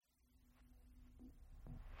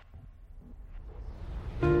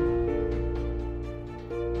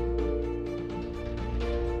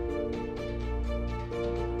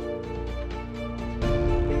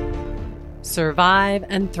Survive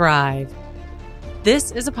and Thrive.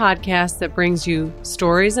 This is a podcast that brings you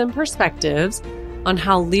stories and perspectives on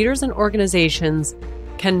how leaders and organizations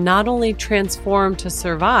can not only transform to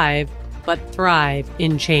survive, but thrive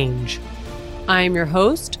in change. I am your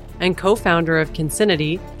host and co-founder of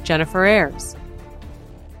Kinsinity, Jennifer Ayers.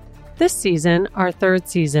 This season, our third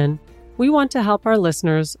season, we want to help our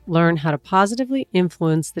listeners learn how to positively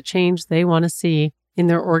influence the change they want to see in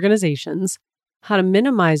their organizations, how to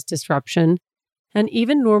minimize disruption, and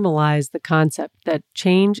even normalize the concept that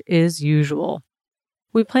change is usual.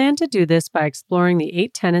 We plan to do this by exploring the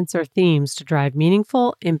 8 tenets or themes to drive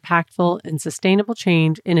meaningful, impactful, and sustainable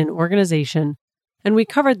change in an organization, and we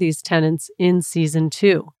covered these tenets in Season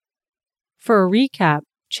 2. For a recap,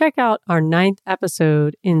 check out our 9th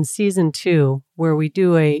episode in Season 2, where we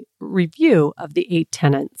do a review of the 8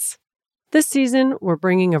 tenets. This season, we're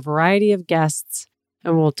bringing a variety of guests,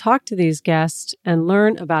 and we'll talk to these guests and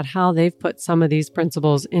learn about how they've put some of these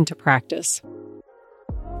principles into practice.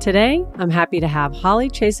 Today, I'm happy to have Holly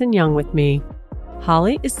Chasin-Young with me.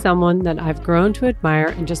 Holly is someone that I've grown to admire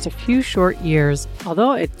in just a few short years,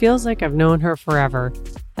 although it feels like I've known her forever,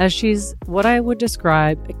 as she's what I would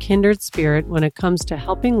describe a kindred spirit when it comes to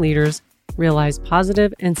helping leaders realize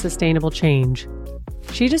positive and sustainable change.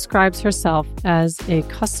 She describes herself as a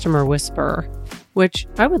customer whisperer, which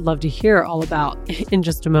I would love to hear all about in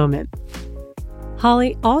just a moment.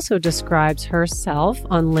 Holly also describes herself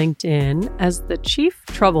on LinkedIn as the chief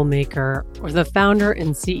troublemaker or the founder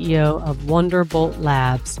and CEO of Wonderbolt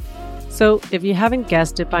Labs. So if you haven't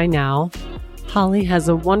guessed it by now, Holly has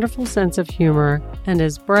a wonderful sense of humor and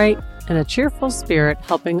is bright and a cheerful spirit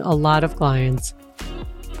helping a lot of clients.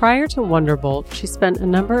 Prior to Wonderbolt, she spent a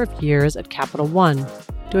number of years at Capital One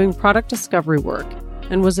doing product discovery work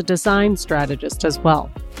and was a design strategist as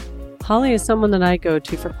well. Holly is someone that I go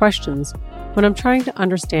to for questions when I'm trying to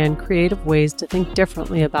understand creative ways to think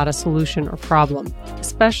differently about a solution or problem,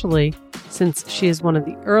 especially since she is one of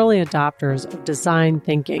the early adopters of design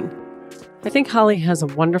thinking. I think Holly has a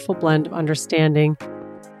wonderful blend of understanding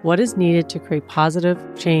what is needed to create positive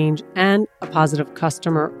change and a positive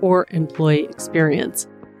customer or employee experience.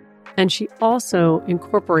 And she also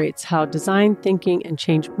incorporates how design thinking and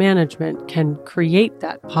change management can create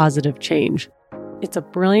that positive change. It's a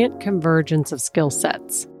brilliant convergence of skill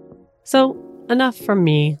sets. So, enough from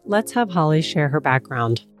me. Let's have Holly share her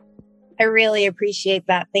background. I really appreciate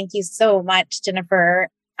that. Thank you so much, Jennifer.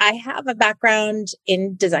 I have a background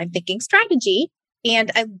in design thinking strategy,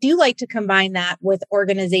 and I do like to combine that with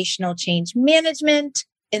organizational change management,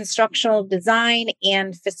 instructional design,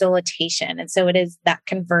 and facilitation. And so it is that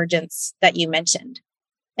convergence that you mentioned.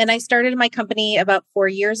 And I started my company about 4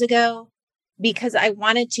 years ago because I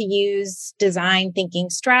wanted to use design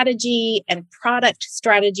thinking strategy and product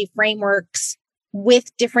strategy frameworks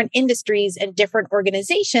with different industries and different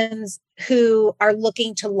organizations who are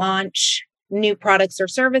looking to launch new products or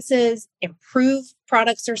services, improve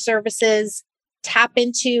products or services, tap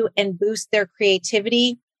into and boost their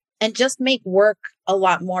creativity, and just make work a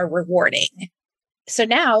lot more rewarding. So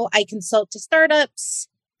now I consult to startups,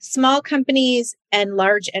 small companies, and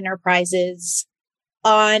large enterprises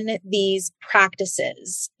on these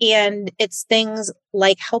practices. And it's things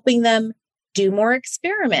like helping them do more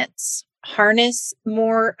experiments, harness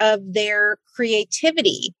more of their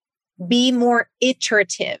creativity, be more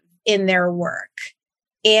iterative in their work,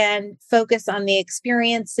 and focus on the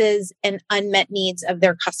experiences and unmet needs of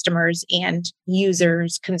their customers and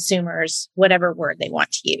users, consumers, whatever word they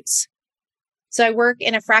want to use. So I work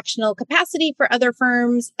in a fractional capacity for other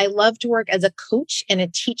firms. I love to work as a coach and a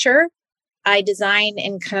teacher. I design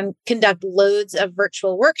and conduct loads of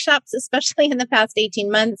virtual workshops, especially in the past 18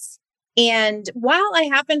 months. And while I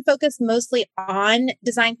have been focused mostly on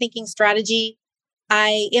design thinking strategy,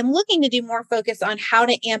 I am looking to do more focus on how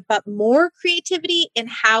to amp up more creativity in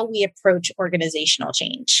how we approach organizational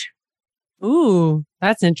change. Ooh,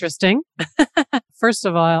 that's interesting. First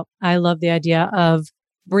of all, I love the idea of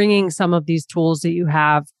bringing some of these tools that you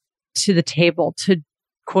have to the table to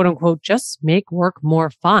quote unquote, just make work more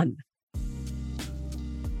fun.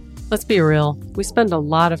 Let's be real, we spend a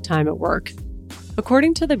lot of time at work.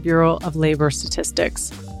 According to the Bureau of Labor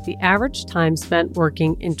Statistics, the average time spent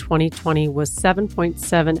working in 2020 was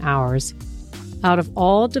 7.7 hours. Out of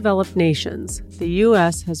all developed nations, the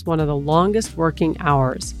U.S. has one of the longest working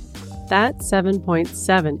hours. That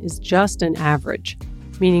 7.7 is just an average,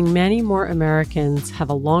 meaning many more Americans have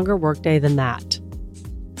a longer workday than that.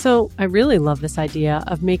 So I really love this idea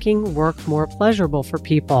of making work more pleasurable for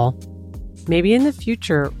people. Maybe in the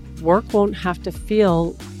future, work won't have to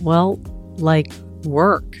feel, well, like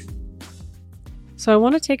work. So I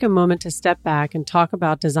want to take a moment to step back and talk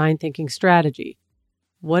about design thinking strategy,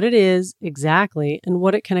 what it is exactly, and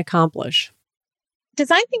what it can accomplish.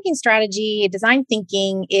 Design thinking strategy, design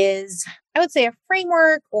thinking is, I would say, a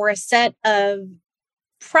framework or a set of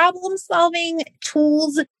problem solving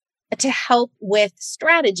tools to help with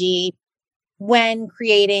strategy when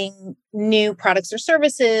creating new products or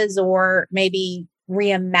services, or maybe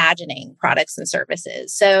reimagining products and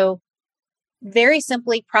services. So very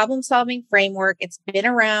simply, problem solving framework. It's been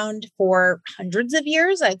around for hundreds of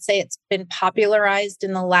years. I'd say it's been popularized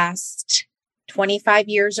in the last 25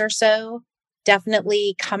 years or so,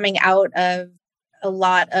 definitely coming out of a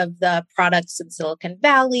lot of the products in Silicon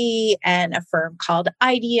Valley and a firm called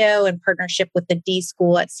IDEO in partnership with the D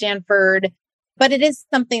School at Stanford. But it is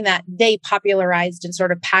something that they popularized and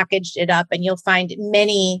sort of packaged it up. And you'll find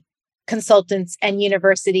many consultants and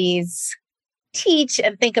universities teach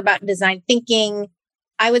and think about design thinking.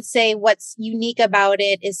 I would say what's unique about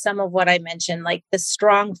it is some of what I mentioned, like the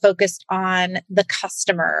strong focus on the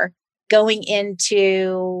customer, going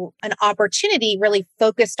into an opportunity, really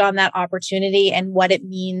focused on that opportunity and what it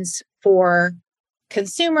means for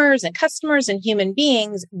consumers and customers and human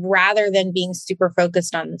beings, rather than being super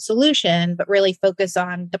focused on the solution, but really focus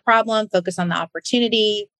on the problem, focus on the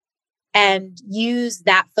opportunity, and use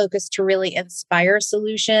that focus to really inspire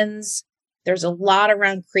solutions. There's a lot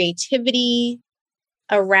around creativity,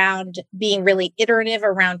 around being really iterative,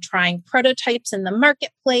 around trying prototypes in the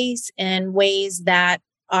marketplace in ways that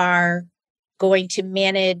are going to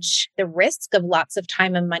manage the risk of lots of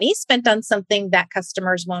time and money spent on something that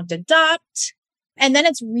customers won't adopt. And then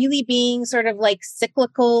it's really being sort of like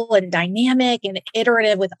cyclical and dynamic and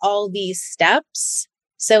iterative with all these steps.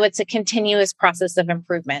 So it's a continuous process of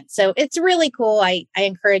improvement. So it's really cool. I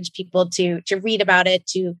encourage people to read about it,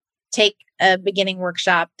 to take a beginning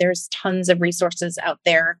workshop. There's tons of resources out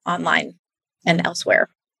there online and elsewhere.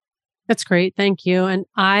 That's great. Thank you. And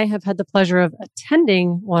I have had the pleasure of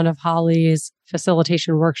attending one of Holly's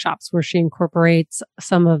facilitation workshops where she incorporates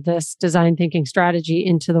some of this design thinking strategy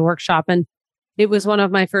into the workshop. And it was one of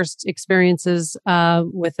my first experiences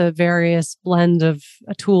with a various blend of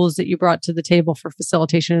tools that you brought to the table for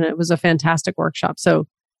facilitation. And it was a fantastic workshop. So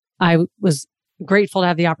I was grateful to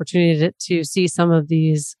have the opportunity to see some of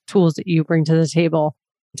these tools that you bring to the table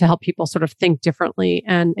to help people sort of think differently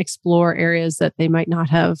and explore areas that they might not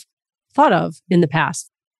have thought of in the past.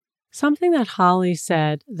 Something that Holly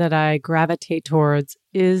said that I gravitate towards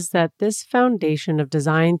is that this foundation of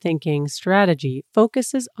design thinking strategy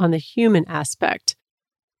focuses on the human aspect.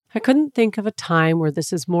 I couldn't think of a time where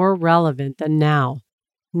this is more relevant than now.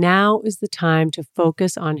 Now is the time to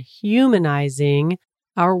focus on humanizing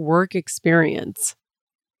our work experience.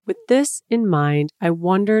 With this in mind, I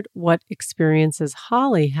wondered what experiences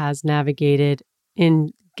Holly has navigated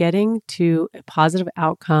in getting to a positive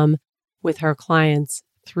outcome with her clients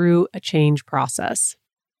through a change process.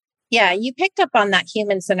 Yeah, you picked up on that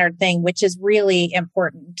human-centered thing, which is really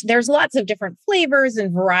important. There's lots of different flavors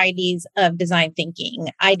and varieties of design thinking.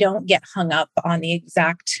 I don't get hung up on the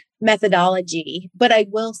exact methodology, but I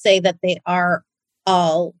will say that they are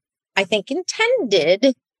all, I think,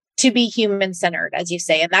 intended to be human-centered, as you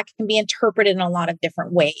say, and that can be interpreted in a lot of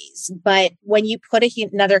different ways. But when you put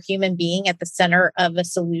another human being at the center of a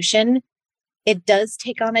solution, it does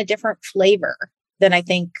take on a different flavor than I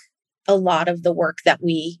think a lot of the work that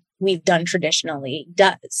we've done traditionally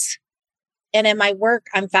does. And in my work,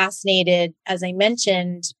 I'm fascinated, as I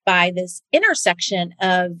mentioned, by this intersection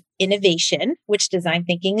of innovation, which design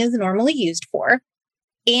thinking is normally used for,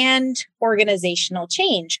 and organizational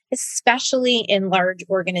change, especially in large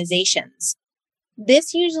organizations.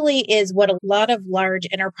 This usually is what a lot of large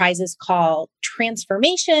enterprises call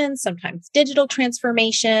transformation, sometimes digital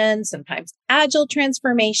transformation, sometimes agile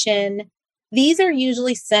transformation. These are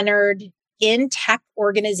usually centered in tech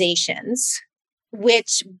organizations,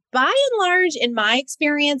 which by and large, in my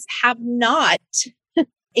experience, have not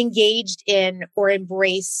engaged in or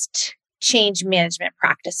embraced change management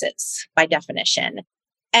practices by definition.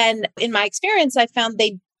 And in my experience, I found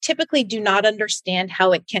they typically do not understand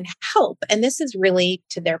how it can help. And this is really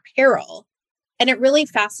to their peril. And it really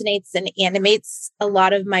fascinates and animates a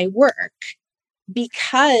lot of my work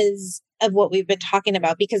because of what we've been talking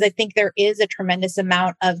about, because I think there is a tremendous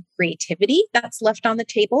amount of creativity that's left on the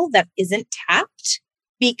table that isn't tapped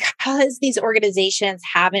because these organizations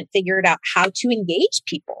haven't figured out how to engage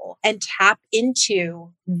people and tap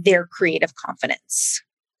into their creative confidence.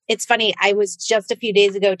 It's funny, I was just a few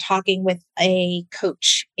days ago talking with a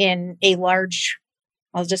coach in a large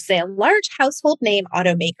household name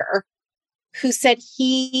automaker who said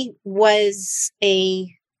he was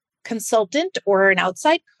a consultant or an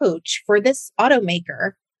outside coach for this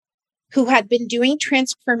automaker who had been doing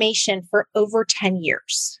transformation for over 10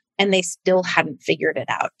 years and they still hadn't figured it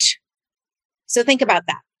out. So think about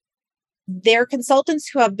that. They're consultants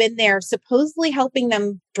who have been there supposedly helping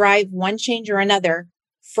them drive one change or another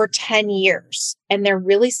for 10 years, and they're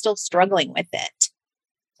really still struggling with it.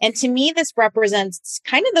 And to me, this represents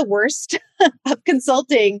kind of the worst of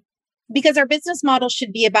consulting because our business model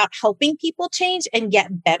should be about helping people change and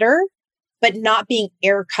get better, but not being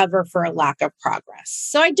air cover for a lack of progress.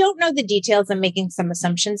 So I don't know the details. I'm making some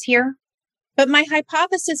assumptions here, but my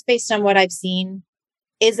hypothesis based on what I've seen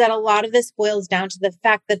is that a lot of this boils down to the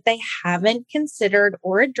fact that they haven't considered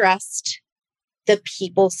or addressed the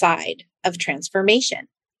people side of transformation.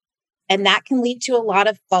 And that can lead to a lot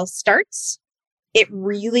of false starts. It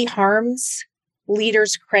really harms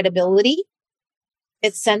leaders' credibility.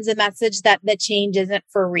 It sends a message that the change isn't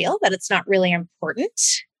for real, that it's not really important.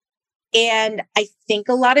 And I think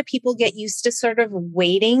a lot of people get used to sort of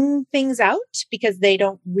waiting things out because they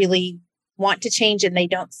don't really want to change and they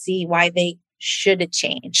don't see why they should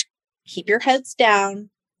change. Keep your heads down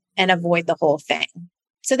and avoid the whole thing.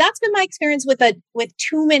 So that's been my experience with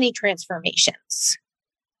too many transformations.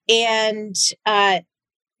 And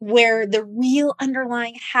where the real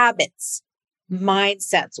underlying habits,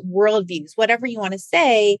 mindsets, worldviews, whatever you want to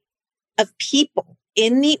say, of people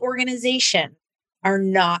in the organization are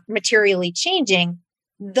not materially changing,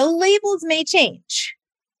 the labels may change,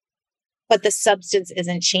 but the substance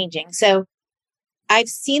isn't changing. So I've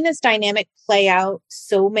seen this dynamic play out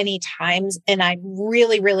so many times, and I'm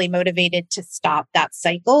really, really motivated to stop that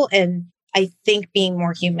cycle. And I think being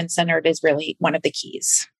more human-centered is really one of the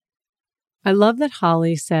keys. I love that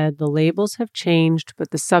Holly said the labels have changed,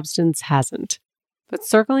 but the substance hasn't. But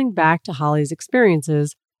circling back to Holly's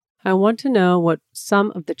experiences, I want to know what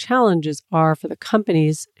some of the challenges are for the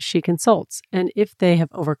companies she consults, and if they have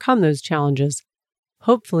overcome those challenges.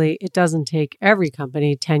 Hopefully, it doesn't take every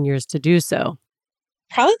company 10 years to do so.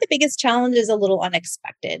 Probably the biggest challenge is a little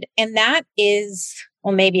unexpected. And that is,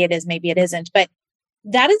 well, maybe it is, maybe it isn't, but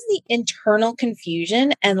that is the internal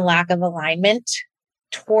confusion and lack of alignment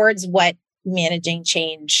towards what managing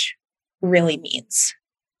change really means.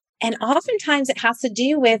 And oftentimes it has to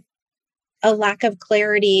do with a lack of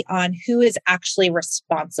clarity on who is actually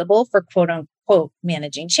responsible for quote unquote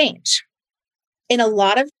managing change. In a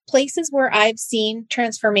lot of places where I've seen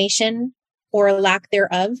transformation or a lack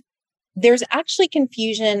thereof, there's actually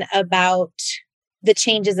confusion about the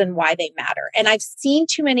changes and why they matter. And I've seen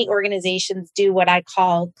too many organizations do what I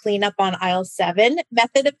call clean up on aisle 7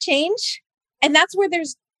 method of change. And that's where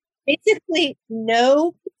there's basically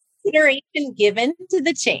no consideration given to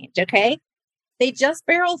the change. Okay. They just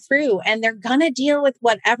barrel through and they're going to deal with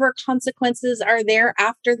whatever consequences are there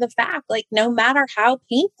after the fact, like no matter how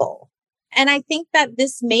painful. And I think that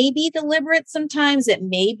this may be deliberate sometimes. It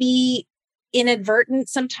may be inadvertent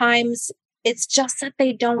sometimes. It's just that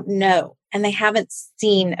they don't know and they haven't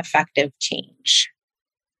seen effective change.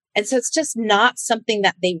 And so it's just not something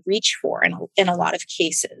that they reach for in a lot of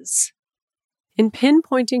cases. In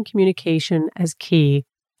pinpointing communication as key,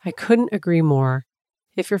 I couldn't agree more.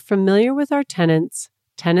 If you're familiar with our tenets,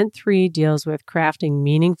 Tenet 3 deals with crafting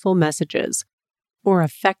meaningful messages or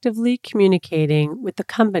effectively communicating with the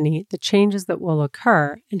company the changes that will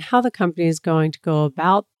occur and how the company is going to go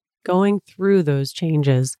about going through those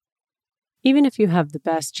changes. Even if you have the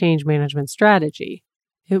best change management strategy,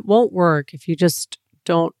 it won't work if you just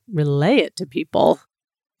don't relay it to people.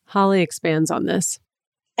 Holly expands on this.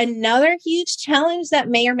 Another huge challenge that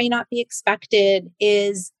may or may not be expected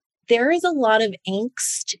is there is a lot of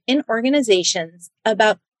angst in organizations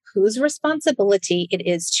about whose responsibility it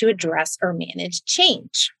is to address or manage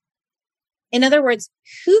change. In other words,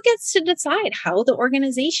 who gets to decide how the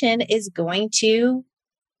organization is going to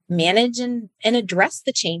manage and address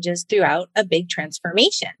the changes throughout a big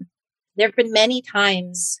transformation? There have been many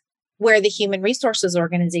times where the human resources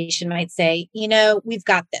organization might say, we've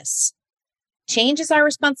got this. Change is our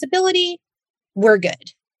responsibility. We're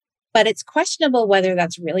good. But it's questionable whether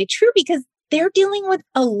that's really true because they're dealing with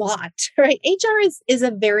a lot, right? HR is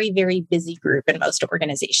a very, very busy group in most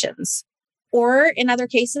organizations. Or in other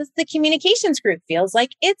cases, the communications group feels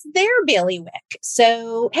like it's their bailiwick.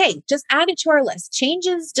 So, hey, just add it to our list. Change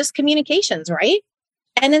is just communications, right?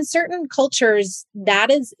 And in certain cultures, that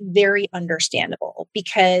is very understandable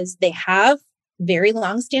because they have very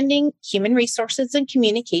longstanding human resources and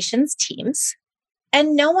communications teams.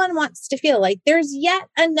 And no one wants to feel like there's yet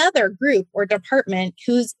another group or department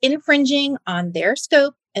who's infringing on their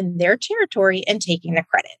scope and their territory and taking the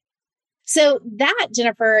credit. So that,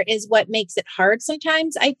 Jennifer, is what makes it hard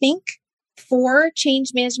sometimes, I think, for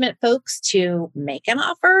change management folks to make an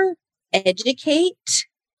offer, educate,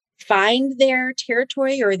 find their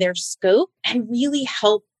territory or their scope, and really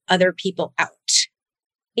help other people out.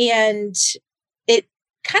 And it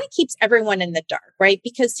kind of keeps everyone in the dark, right?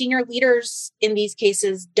 Because senior leaders in these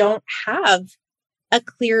cases don't have a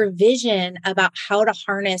clear vision about how to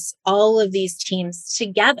harness all of these teams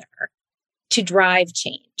together to drive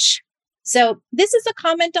change. So this is a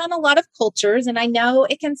comment on a lot of cultures, and I know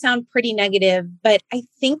it can sound pretty negative, but I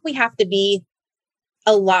think we have to be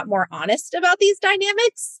a lot more honest about these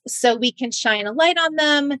dynamics so we can shine a light on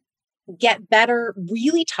them, get better,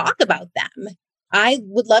 really talk about them. I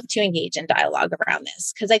would love to engage in dialogue around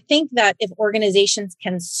this because I think that if organizations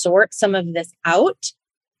can sort some of this out,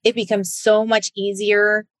 it becomes so much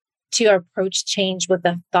easier to approach change with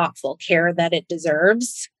the thoughtful care that it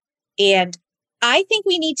deserves. And I think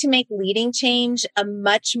we need to make leading change a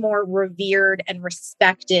much more revered and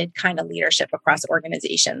respected kind of leadership across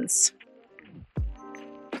organizations.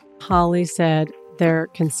 Holly said there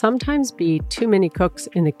can sometimes be too many cooks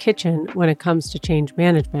in the kitchen when it comes to change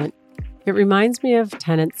management. It reminds me of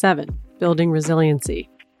Tenet 7, Building Resiliency.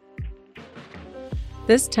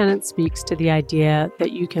 This tenet speaks to the idea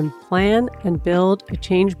that you can plan and build a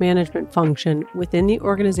change management function within the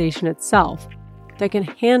organization itself that can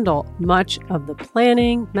handle much of the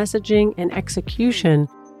planning, messaging, and execution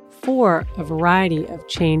for a variety of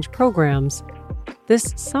change programs.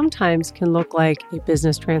 This sometimes can look like a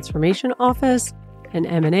business transformation office, an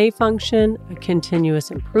M&A function, a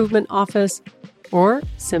continuous improvement office, or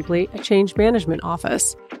simply a change management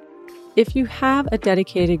office. If you have a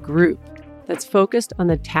dedicated group that's focused on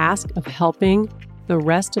the task of helping the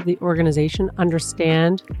rest of the organization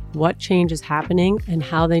understand what change is happening and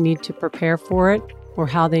how they need to prepare for it or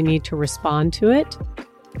how they need to respond to it,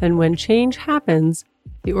 then when change happens,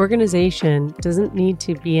 the organization doesn't need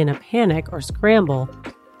to be in a panic or scramble.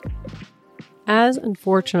 As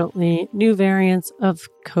unfortunately, new variants of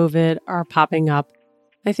COVID are popping up,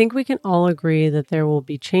 I think we can all agree that there will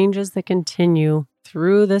be changes that continue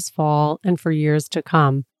through this fall and for years to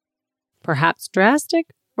come. Perhaps drastic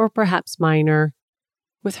or perhaps minor.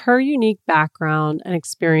 With her unique background and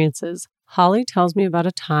experiences, Holly tells me about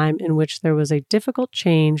a time in which there was a difficult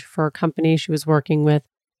change for a company she was working with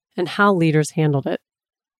and how leaders handled it.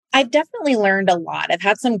 I've definitely learned a lot. I've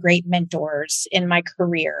had some great mentors in my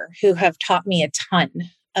career who have taught me a ton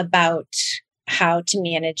about how to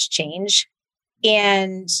manage change.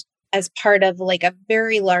 And as part of like a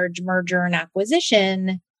very large merger and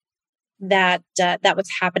acquisition that was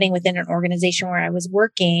happening within an organization where I was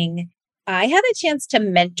working, I had a chance to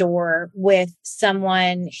mentor with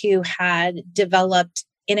someone who had developed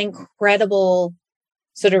an incredible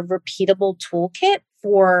sort of repeatable toolkit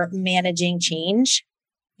for managing change.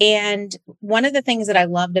 And one of the things that I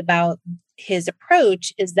loved about his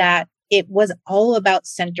approach is that it was all about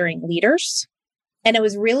centering leaders. And it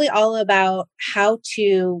was really all about how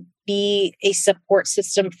to be a support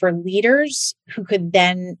system for leaders who could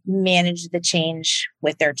then manage the change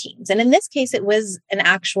with their teams. And in this case, it was an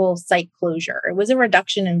actual site closure. It was a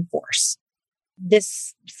reduction in force.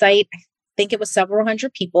 This site, I think it was several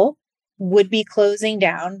hundred people, would be closing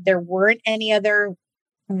down. There weren't any other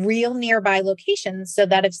real nearby locations, so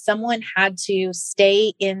that if someone had to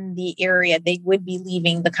stay in the area, they would be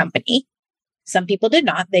leaving the company. Some people did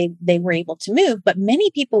not. They were able to move, but many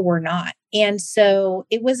people were not. And so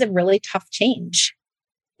it was a really tough change.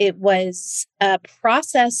 It was a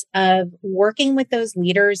process of working with those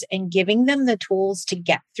leaders and giving them the tools to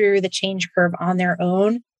get through the change curve on their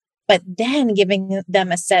own, but then giving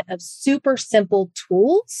them a set of super simple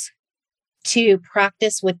tools to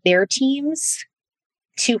practice with their teams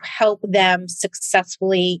to help them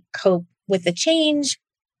successfully cope with the change,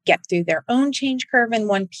 get through their own change curve in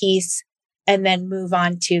one piece, and then move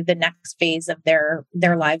on to the next phase of their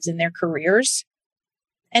lives and their careers.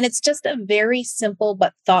 And it's just a very simple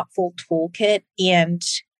but thoughtful toolkit. And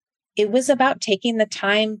it was about taking the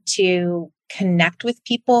time to connect with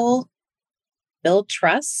people, build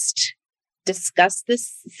trust, discuss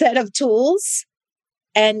this set of tools,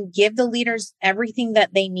 and give the leaders everything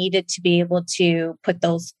that they needed to be able to put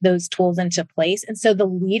those tools into place. And so the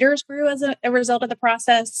leaders grew as a result of the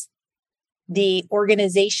process. The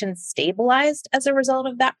organization stabilized as a result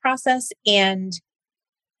of that process, and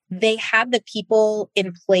they had the people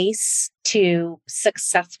in place to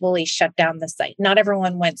successfully shut down the site. Not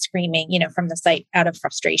everyone went screaming, from the site out of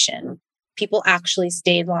frustration. People actually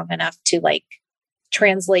stayed long enough to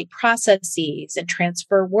translate processes and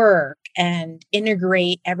transfer work and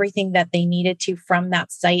integrate everything that they needed to from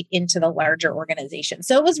that site into the larger organization.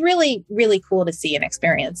 So it was really, really cool to see and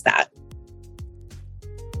experience that.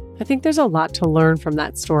 I think there's a lot to learn from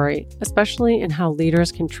that story, especially in how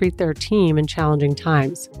leaders can treat their team in challenging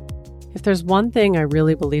times. If there's one thing I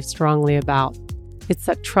really believe strongly about, it's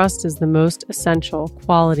that trust is the most essential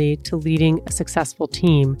quality to leading a successful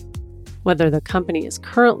team, whether the company is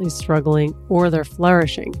currently struggling or they're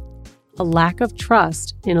flourishing. A lack of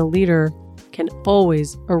trust in a leader can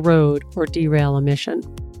always erode or derail a mission.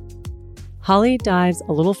 Holly dives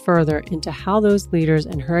a little further into how those leaders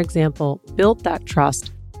in her example built that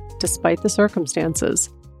trust despite the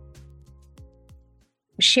circumstances.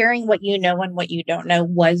 Sharing what you know and what you don't know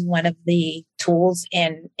was one of the tools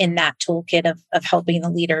in that toolkit of helping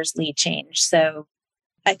the leaders lead change. So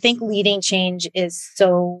I think leading change is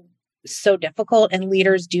so difficult, and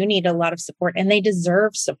leaders do need a lot of support, and they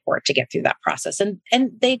deserve support to get through that process. And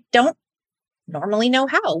they don't normally know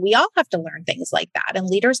how. We all have to learn things like that. And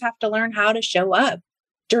leaders have to learn how to show up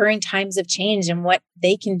during times of change and what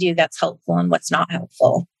they can do that's helpful and what's not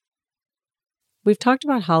helpful. We've talked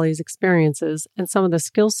about Holly's experiences and some of the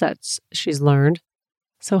skill sets she's learned.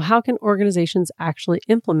 So how can organizations actually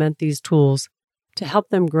implement these tools to help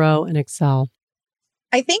them grow and excel?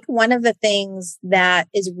 I think one of the things that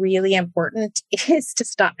is really important is to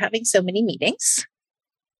stop having so many meetings.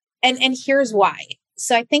 And here's why.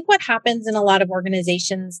 So I think what happens in a lot of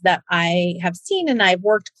organizations that I have seen and I've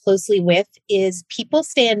worked closely with is people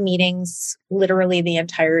stay in meetings literally the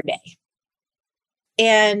entire day.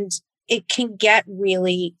 And it can get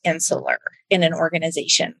really insular in an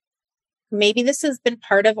organization. Maybe this has been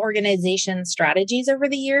part of organization strategies over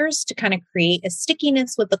the years to kind of create a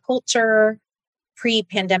stickiness with the culture.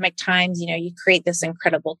 Pre-pandemic times, you create this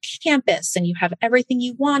incredible campus and you have everything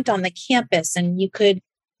you want on the campus, and you could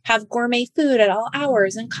have gourmet food at all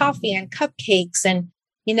hours and coffee and cupcakes. And,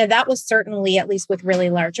 that was certainly, at least with really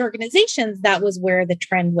large organizations, that was where the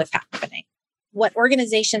trend was happening. What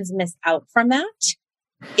organizations miss out from that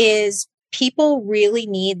is people really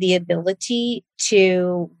need the ability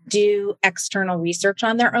to do external research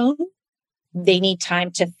on their own. They need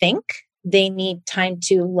time to think. They need time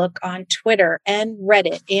to look on Twitter and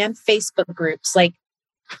Reddit and Facebook groups. Like,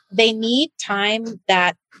 they need time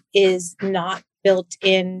that is not built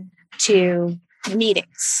into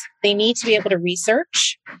meetings. They need to be able to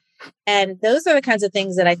research. And those are the kinds of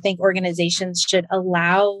things that I think organizations should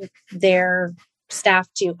allow their staff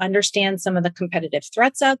to understand some of the competitive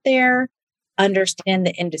threats out there, understand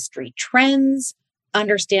the industry trends,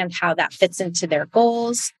 understand how that fits into their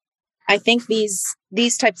goals. I think these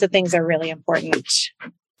types of things are really important.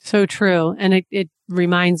 So true. And it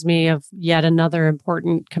reminds me of yet another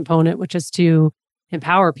important component, which is to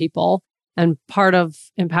empower people. And part of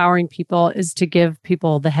empowering people is to give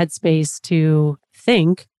people the headspace to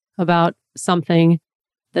think about something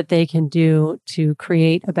that they can do to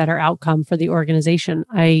create a better outcome for the organization.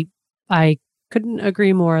 I couldn't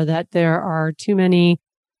agree more that there's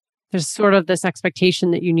sort of this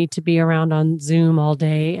expectation that you need to be around on Zoom all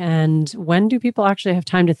day. And when do people actually have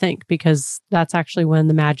time to think? Because that's actually when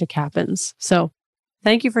the magic happens. So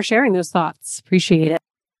thank you for sharing those thoughts. Appreciate it.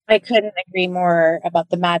 I couldn't agree more about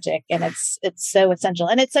the magic. And it's so essential.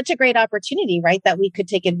 And it's such a great opportunity, right, that we could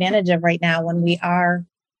take advantage of right now when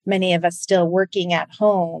many of us still working at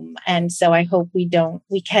home. And so I hope we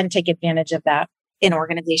can take advantage of that in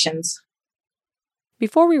organizations.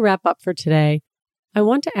 Before we wrap up for today, I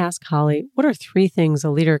want to ask Holly, what are 3 things a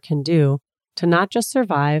leader can do to not just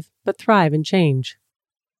survive, but thrive and change?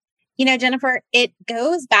 Jennifer, it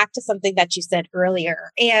goes back to something that you said earlier.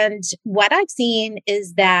 And what I've seen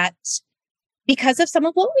is that because of some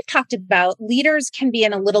of what we've talked about, leaders can be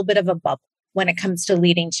in a little bit of a bubble when it comes to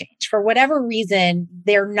leading change. For whatever reason,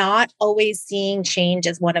 they're not always seeing change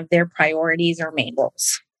as one of their priorities or main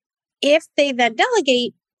goals. If they then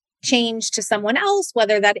delegate change to someone else,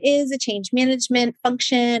 whether that is a change management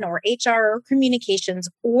function or HR or communications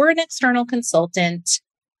or an external consultant,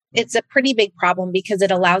 it's a pretty big problem because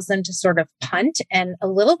it allows them to sort of punt and a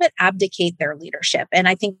little bit abdicate their leadership. And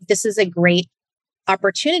I think this is a great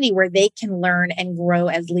opportunity where they can learn and grow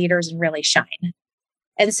as leaders and really shine.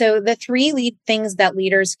 And so the 3 things that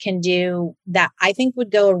leaders can do that I think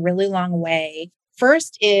would go a really long way.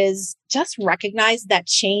 First is just recognize that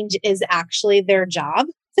change is actually their job.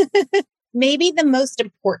 Maybe the most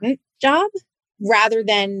important job, rather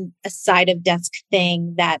than a side of desk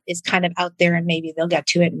thing that is kind of out there and maybe they'll get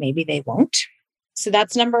to it and maybe they won't. So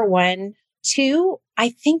that's number 1. 2, I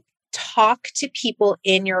think talk to people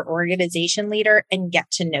in your organization, leader, and get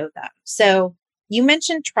to know them. So you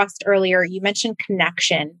mentioned trust earlier. You mentioned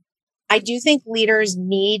connection. I do think leaders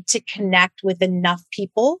need to connect with enough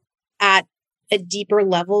people at a deeper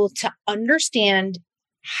level to understand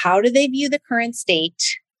how do they view the current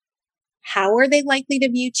state? how are they likely to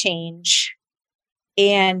view change,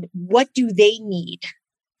 and what do they need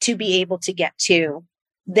to be able to get to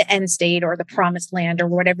the end state or the promised land or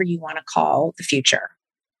whatever you want to call the future.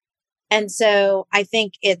 And so I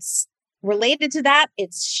think it's related to that.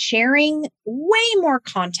 It's sharing way more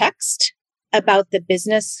context about the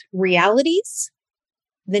business realities,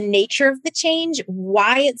 the nature of the change,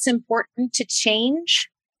 why it's important to change.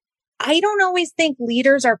 I don't always think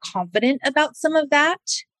leaders are confident about some of that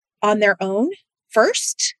on their own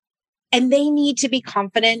first, and they need to be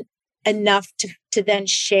confident enough to then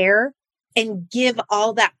share and give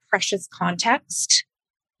all that precious context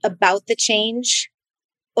about the change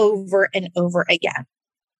over and over again.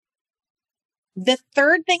 The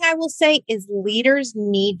third thing I will say is leaders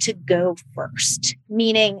need to go first,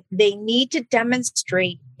 meaning they need to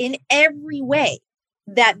demonstrate in every way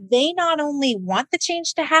that they not only want the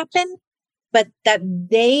change to happen, but that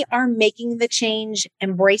they are making the change,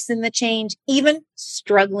 embracing the change, even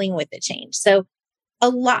struggling with the change. So a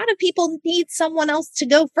lot of people need someone else to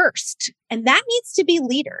go first, and that needs to be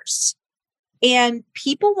leaders. And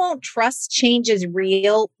people won't trust change is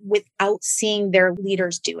real without seeing their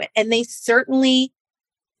leaders do it. And they certainly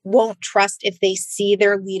won't trust if they see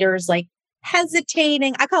their leaders like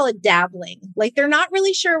hesitating. I call it dabbling. Like they're not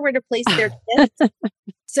really sure where to place their chips.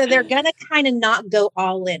 So they're going to kind of not go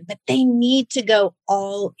all in, but they need to go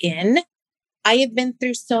all in. I have been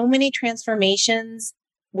through so many transformations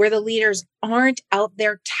where the leaders aren't out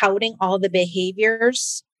there touting all the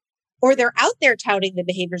behaviors, or they're out there touting the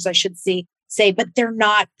behaviors, I should say, but they're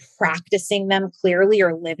not practicing them clearly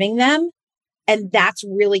or living them. And that's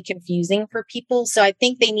really confusing for people. So I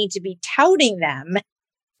think they need to be touting them,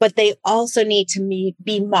 but they also need to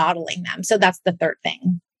be modeling them. So that's the third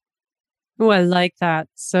thing. Oh, I like that.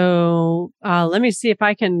 So let me see if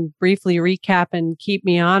I can briefly recap and keep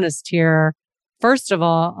me honest here. First of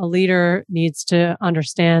all, a leader needs to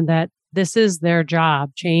understand that this is their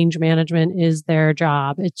job. Change management is their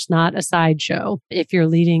job. It's not a sideshow if you're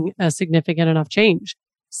leading a significant enough change.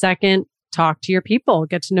 Second, talk to your people,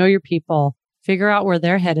 get to know your people, figure out where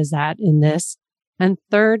their head is at in this. And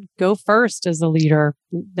third, go first as a leader.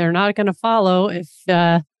 They're not going to follow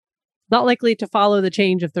not likely to follow the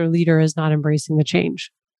change if their leader is not embracing the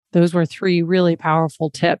change. Those were 3 really powerful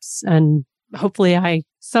tips. And hopefully I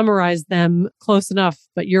summarized them close enough,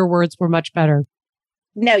 but your words were much better.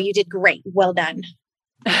 No, you did great. Well done.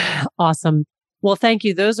 Awesome. Well, thank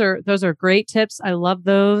you. Those are great tips. I love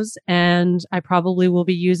those. And I probably will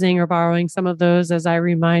be using or borrowing some of those as I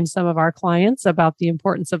remind some of our clients about the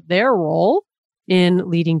importance of their role in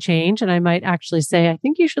leading change. And I might actually say, I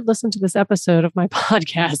think you should listen to this episode of my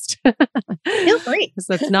podcast. Feel free.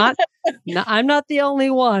 Because I'm not the only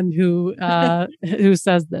one who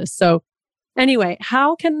says this. So anyway,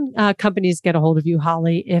 how can companies get a hold of you,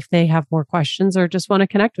 Holly, if they have more questions or just want to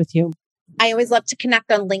connect with you? I always love to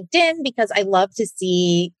connect on LinkedIn because I love to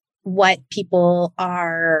see what people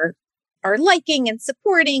are liking and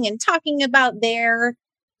supporting and talking about there.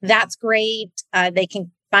 That's great. They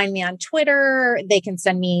can find me on Twitter. They can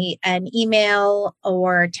send me an email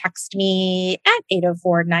or text me at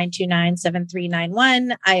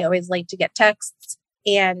 804-929-7391. I always like to get texts.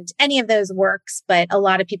 And any of those works, but a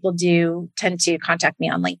lot of people do tend to contact me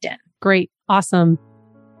on LinkedIn. Great. Awesome.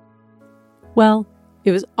 Well,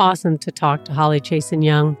 it was awesome to talk to Holly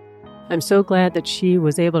Chasin-Young. I'm so glad that she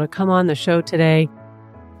was able to come on the show today.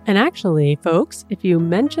 And actually, folks, if you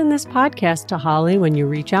mention this podcast to Holly when you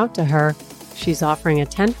reach out to her, she's offering a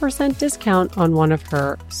 10% discount on one of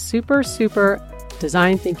her super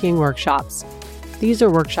design thinking workshops. These are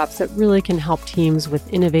workshops that really can help teams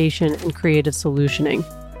with innovation and creative solutioning.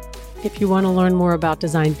 If you want to learn more about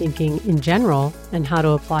design thinking in general and how to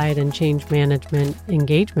apply it in change management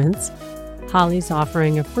engagements, Holly's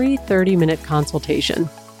offering a free 30-minute consultation.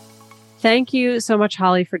 Thank you so much,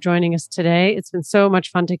 Holly, for joining us today. It's been so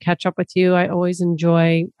much fun to catch up with you. I always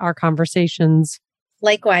enjoy our conversations.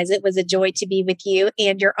 Likewise, it was a joy to be with you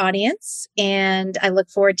and your audience, and I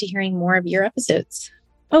look forward to hearing more of your episodes.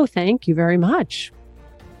 Oh, thank you very much.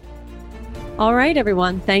 All right,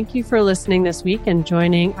 everyone. Thank you for listening this week and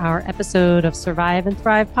joining our episode of Survive and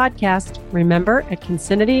Thrive podcast. Remember, at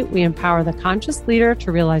Concinity, we empower the conscious leader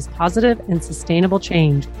to realize positive and sustainable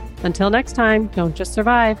change. Until next time, don't just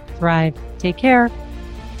survive, thrive. Take care.